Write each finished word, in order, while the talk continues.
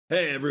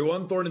Hey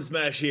everyone, Thorn and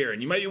Smash here,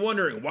 and you might be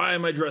wondering, why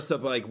am I dressed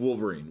up like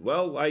Wolverine?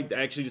 Well, I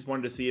actually just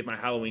wanted to see if my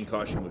Halloween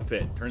costume would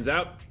fit. Turns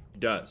out, it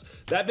does.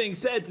 That being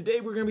said,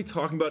 today we're going to be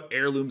talking about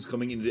heirlooms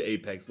coming into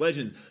Apex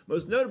Legends.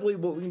 Most notably,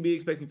 what we can be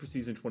expecting for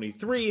Season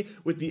 23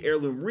 with the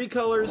heirloom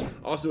recolors,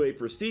 also a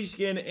prestige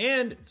skin,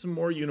 and some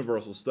more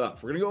universal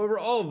stuff. We're going to go over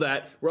all of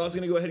that. We're also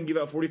going to go ahead and give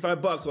out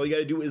 45 bucks. All you got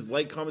to do is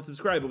like, comment,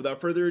 subscribe. But without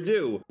further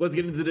ado, let's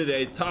get into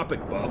today's topic,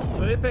 bub.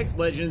 So Apex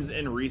Legends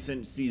in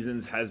recent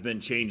seasons has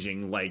been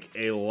changing like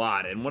a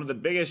lot. And one of the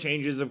biggest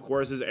changes, of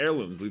course, is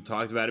heirlooms. We've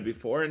talked about it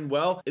before, and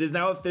well, it is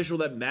now official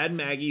that Mad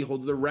Maggie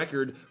holds the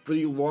record for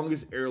the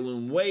longest heirloom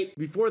wait.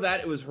 Before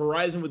that, it was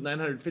Horizon with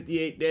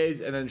 958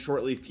 days, and then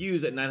shortly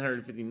Fuse at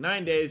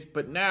 959 days,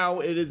 but now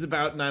it is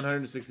about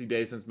 960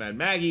 days since Mad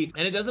Maggie,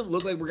 and it doesn't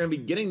look like we're going to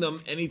be getting them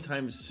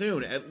anytime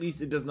soon. At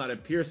least it does not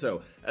appear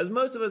so. As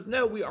most of us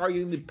know, we are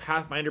getting the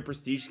Pathfinder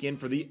Prestige skin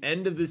for the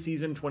end of the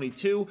Season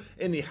 22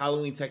 in the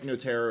Halloween Techno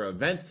Terror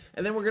event,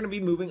 and then we're going to be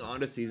moving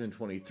on to Season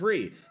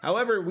 23.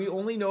 However, we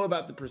only know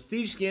about the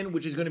Prestige skin,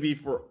 which is going to be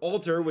for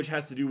Alter, which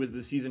has to do with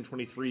the Season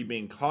 23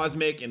 being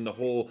cosmic and the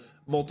whole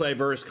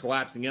multiverse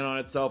collapsing in on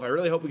itself. I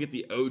really hope we get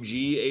the OG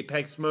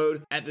Apex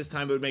mode. At this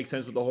time, it would make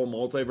sense with the whole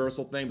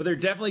multiversal thing, but they're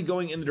definitely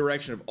going in the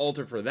direction of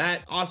Alter for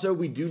that. Also,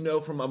 we do know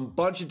from a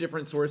bunch of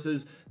different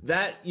sources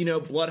that,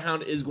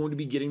 Bloodhound is going to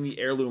be getting the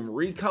heirloom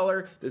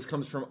recolor. This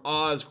comes from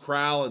Oz,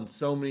 Kral, and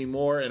so many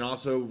more, and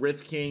also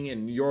Ritz King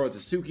and Yoro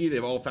Tsuki.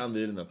 They've all found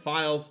it in the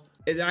files.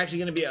 It's actually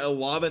going to be a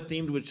lava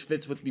themed, which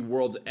fits with the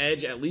World's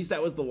Edge. At least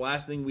that was the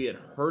last thing we had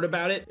heard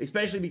about it,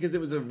 especially because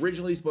it was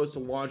originally supposed to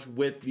launch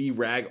with the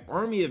RAG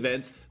Army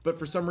events, but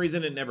for some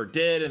reason it never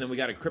did, and then we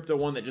got a crypto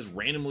one that just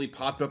randomly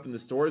popped up in the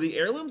store. The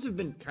heirlooms have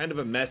been kind of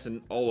a mess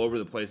and all over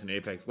the place in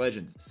Apex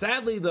Legends.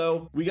 Sadly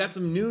though, we got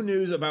some new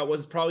news about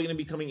what's probably going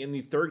to be coming in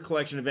the third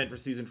collection event for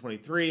Season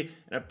 23,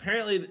 and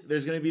apparently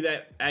there's going to be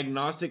that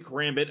Agnostic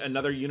Karambit,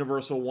 another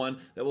universal one,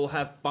 that will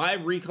have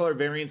 5 recolor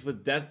variants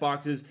with death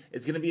boxes.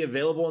 It's going to be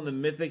available in the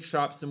Mythic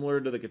shop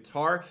similar to the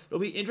guitar. It'll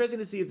be interesting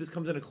to see if this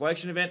comes in a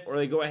collection event or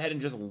they go ahead and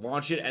just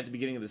launch it at the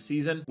beginning of the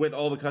season with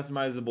all the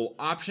customizable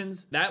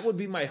options. That would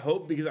be my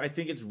hope, because I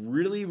think it's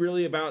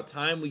really about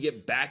time we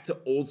get back to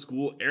old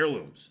school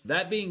heirlooms.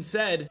 That being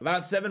said,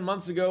 about 7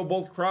 months ago,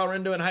 both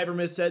Kralrindo and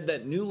Hypermist said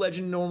that new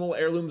Legend normal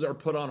heirlooms are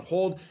put on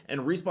hold,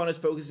 and Respawn is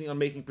focusing on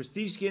making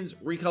prestige skins,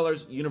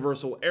 recolors,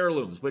 universal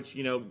heirlooms, which,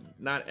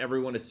 not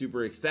everyone is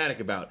super ecstatic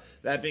about.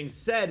 That being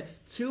said,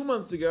 2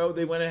 months ago,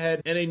 they went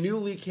ahead and a new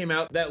leak came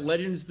out that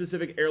Legend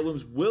specific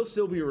heirlooms will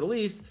still be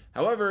released.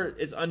 However,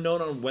 it's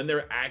unknown on when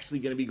they're actually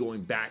going to be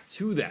going back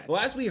to that. The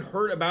last we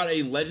heard about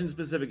a Legend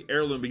specific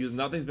heirloom, because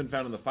nothing's been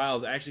found in the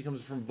files, actually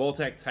comes from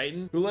Voltec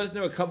Titan, who let us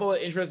know a couple of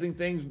interesting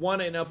things.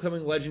 One, an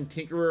upcoming Legend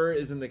Tinkerer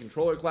is in the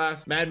controller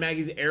class. Mad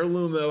Maggie's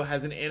heirloom though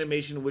has an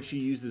animation in which she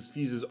uses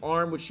Fuse's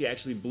arm, which she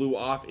actually blew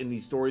off in the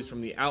stories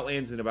from the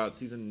Outlands in about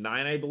Season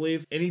 9, I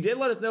believe. And he did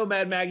let us know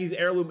Mad Maggie's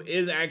heirloom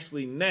is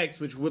actually next,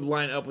 which would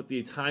line up with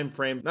the time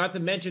frame. Not to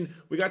mention,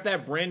 we got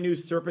that brand new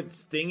Serpent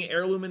Sting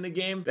heirloom in the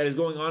game that is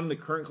going on in the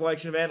current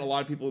collection event. A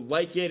lot of people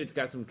like it. It's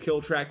got some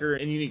kill tracker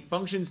and unique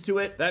functions to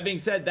it. That being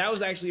said, that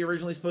was actually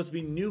originally supposed to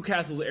be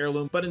Newcastle's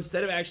heirloom, but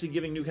instead of actually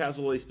giving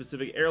Newcastle a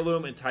specific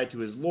heirloom and tied to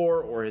his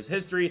lore or his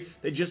history,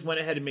 they just went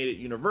ahead and made it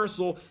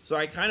universal. So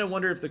I kind of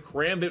wonder if the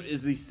Karambit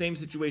is the same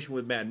situation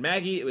with Mad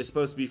Maggie. It was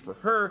supposed to be for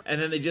her,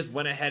 and then they just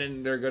went ahead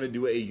and they're going to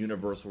do a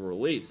universal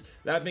release.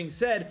 That being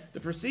said, the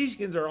prestige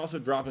skins are also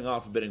dropping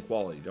off a bit in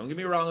quality. Don't get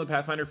me wrong, the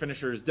Pathfinder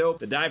finisher is dope.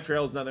 The dive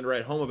trail is nothing to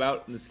write home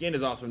about, and the skin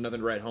is also nothing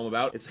to write home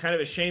about. It's kind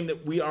of a shame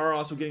that we are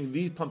also getting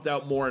these pumped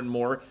out more and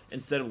more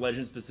instead of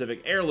Legend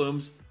specific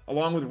heirlooms,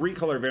 along with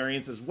recolor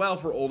variants as well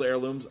for old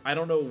heirlooms. I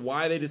don't know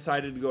why they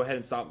decided to go ahead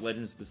and stop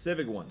Legend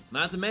specific ones.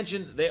 Not to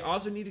mention, they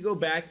also need to go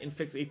back and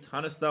fix a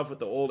ton of stuff with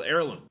the old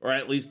heirloom, or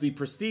at least the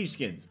prestige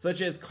skins, such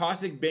as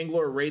Caustic,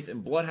 Bangalore, Wraith,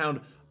 and Bloodhound.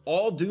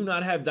 All do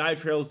not have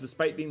dive trails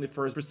despite being the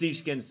first prestige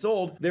skin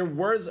sold. There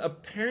was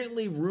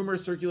apparently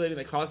rumors circulating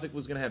that Caustic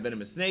was going to have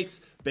venomous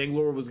snakes,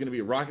 Bangalore was going to be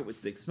a rocket with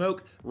thick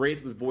smoke,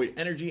 Wraith with void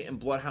energy, and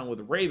Bloodhound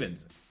with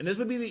ravens. And this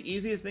would be the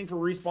easiest thing for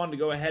Respawn to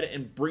go ahead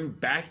and bring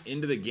back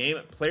into the game.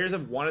 Players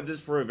have wanted this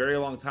for a very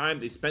long time.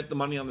 They spent the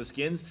money on the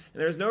skins,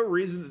 and there's no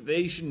reason that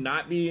they should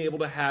not be able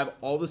to have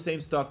all the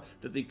same stuff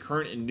that the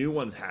current and new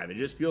ones have. It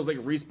just feels like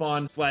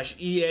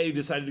Respawn/EA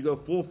decided to go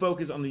full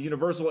focus on the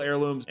universal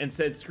heirlooms and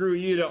said screw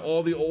you to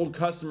all the old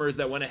customers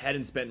that went ahead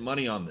and spent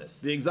money on this.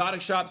 The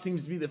exotic shop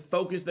seems to be the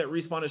focus that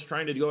Respawn is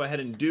trying to go ahead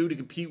and do to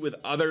compete with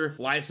other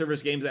live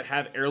service games that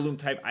have heirloom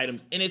type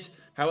items in it.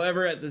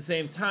 However, at the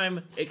same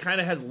time, it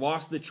kind of has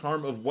lost the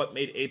charm of what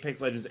made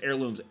Apex Legends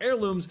heirlooms,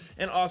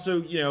 and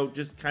also,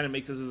 just kind of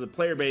makes us as a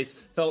player base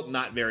felt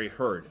not very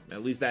heard.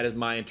 At least that is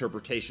my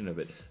interpretation of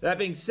it. That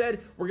being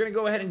said, we're going to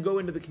go ahead and go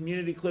into the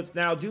community clips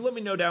now. Do let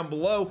me know down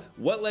below,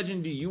 what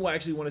legend do you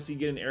actually want to see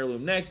get an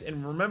heirloom next?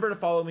 And remember to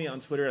follow me on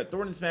Twitter at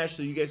Thorn and Smash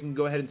so you guys can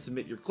go ahead and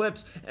submit your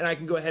clips, and I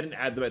can go ahead and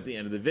add them at the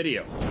end of the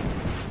video.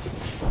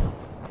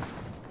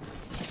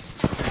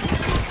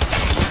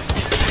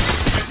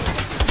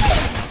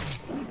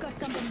 We've got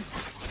company.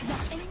 The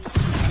enemy ship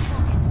is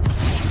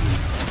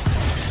spotted.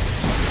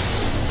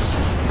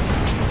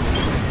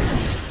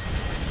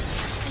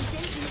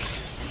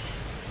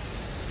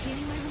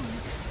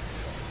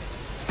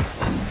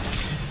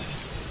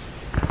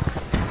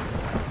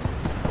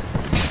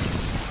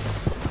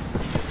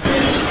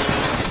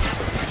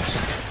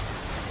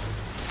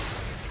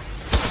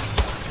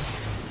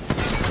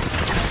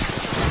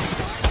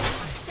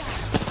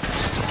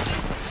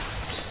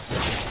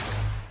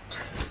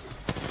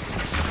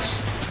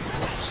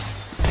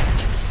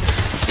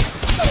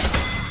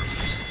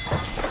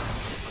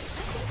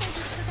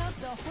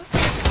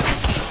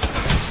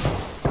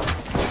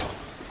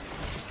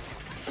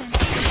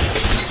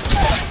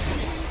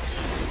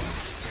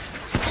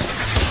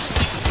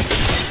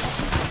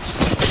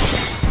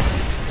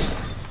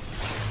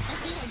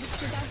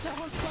 It's a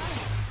whole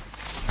squad.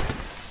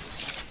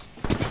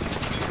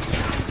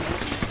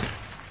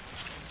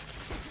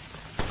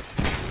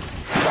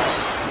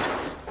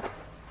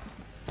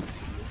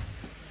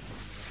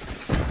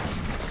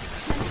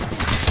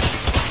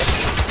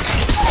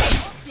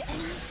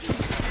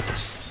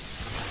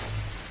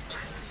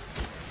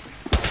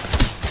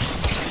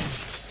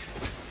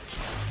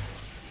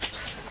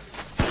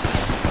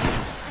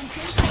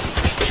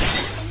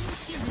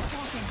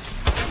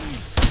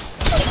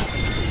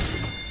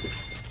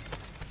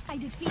 I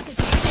defeated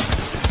him.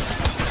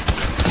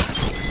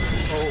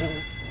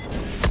 Oh.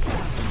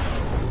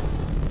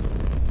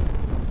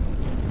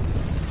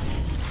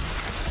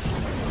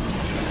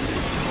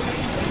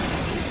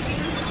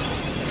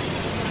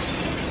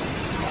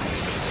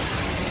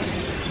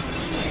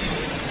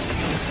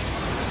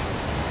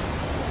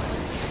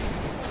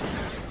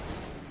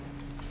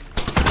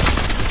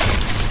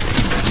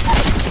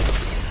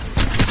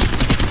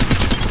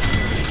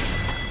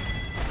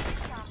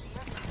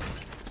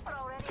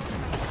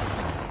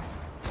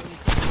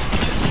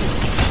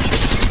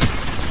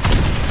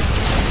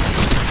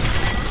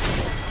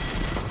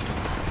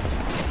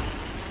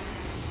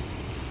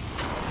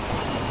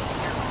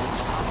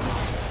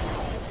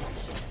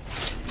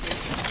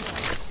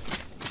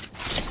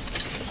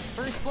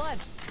 First blood.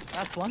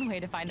 That's one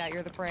way to find out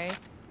you're the prey.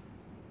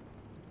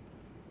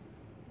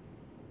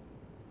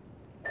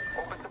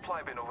 Open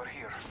supply bin over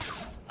here.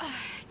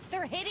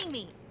 They're hitting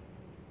me.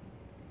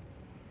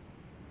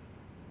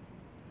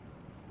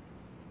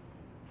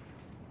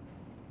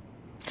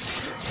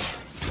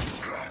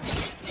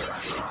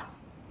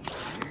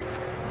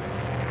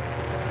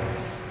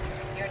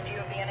 You're in view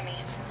of the enemy.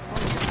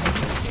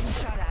 Getting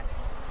shot at.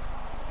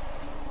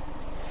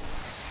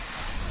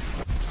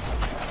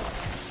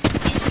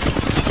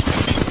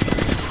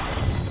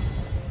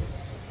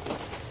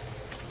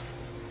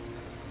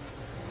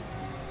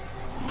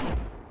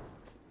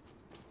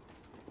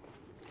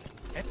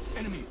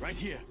 Enemy right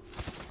here.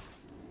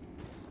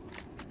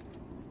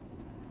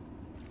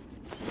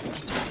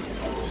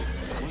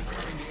 One's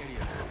covering the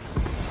area.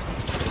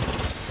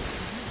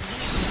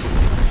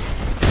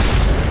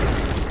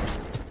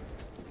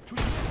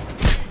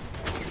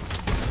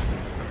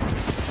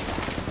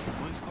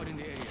 One's caught in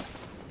the area.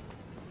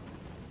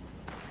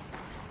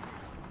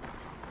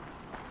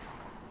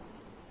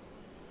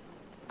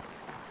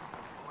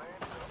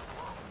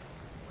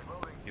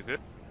 You good?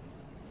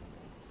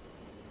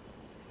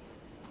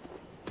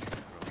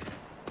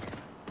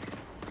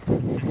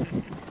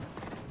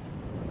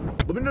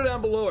 Let me know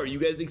down below, are you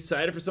guys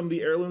excited for some of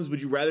the heirlooms?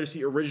 Would you rather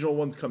see original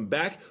ones come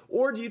back?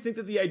 Or do you think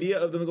that the idea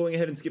of them going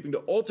ahead and skipping to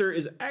altar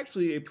is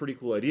actually a pretty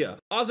cool idea?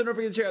 Also, don't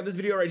forget to check out this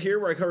video right here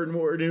where I covered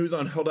more news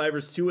on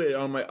Helldivers 2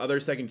 on my other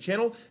second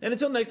channel. And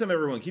until next time,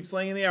 everyone, keep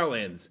slaying in the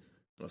Outlands.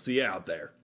 I'll see you out there.